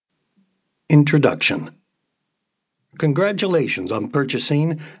Introduction. Congratulations on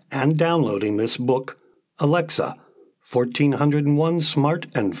purchasing and downloading this book, Alexa, 1401 Smart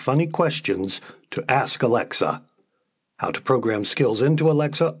and Funny Questions to Ask Alexa. How to program skills into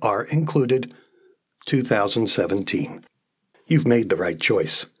Alexa are included, 2017. You've made the right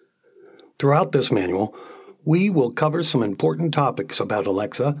choice. Throughout this manual, we will cover some important topics about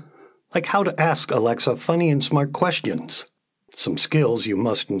Alexa, like how to ask Alexa funny and smart questions, some skills you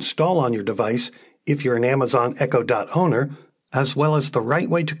must install on your device if you're an Amazon Echo Dot owner, as well as the right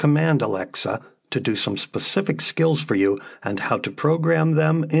way to command Alexa to do some specific skills for you and how to program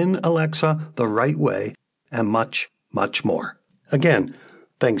them in Alexa the right way, and much, much more. Again,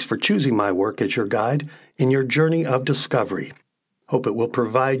 thanks for choosing my work as your guide in your journey of discovery. Hope it will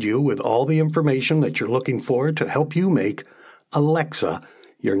provide you with all the information that you're looking for to help you make Alexa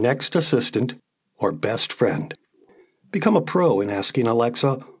your next assistant or best friend. Become a pro in asking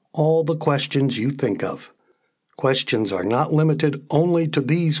Alexa all the questions you think of. Questions are not limited only to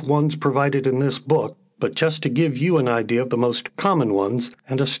these ones provided in this book, but just to give you an idea of the most common ones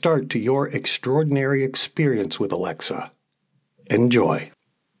and a start to your extraordinary experience with Alexa. Enjoy.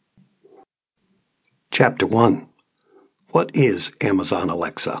 Chapter 1. What is Amazon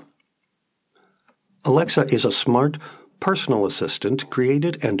Alexa? Alexa is a smart, personal assistant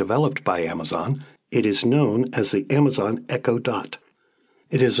created and developed by Amazon. It is known as the Amazon Echo Dot.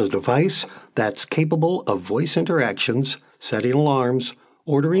 It is a device that's capable of voice interactions, setting alarms,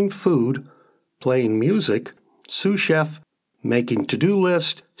 ordering food, playing music, sous chef, making to-do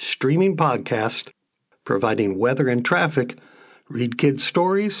list, streaming podcast, providing weather and traffic, read kids'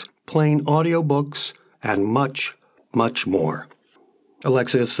 stories, playing audiobooks, and much, much more.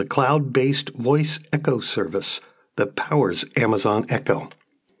 Alexa is the cloud-based voice echo service that powers Amazon Echo.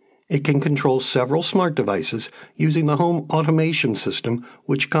 It can control several smart devices using the home automation system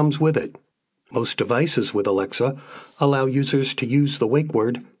which comes with it. Most devices with Alexa allow users to use the wake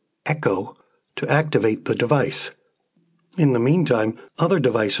word Echo to activate the device. In the meantime, other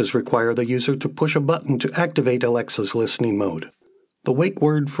devices require the user to push a button to activate Alexa's listening mode. The wake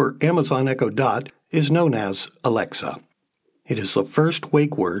word for Amazon Echo Dot is known as Alexa. It is the first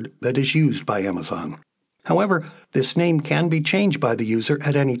wake word that is used by Amazon. However, this name can be changed by the user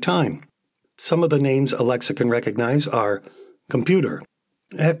at any time. Some of the names Alexa can recognize are Computer,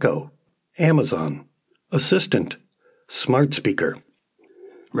 Echo, Amazon, Assistant, Smart Speaker.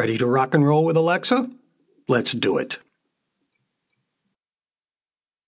 Ready to rock and roll with Alexa? Let's do it.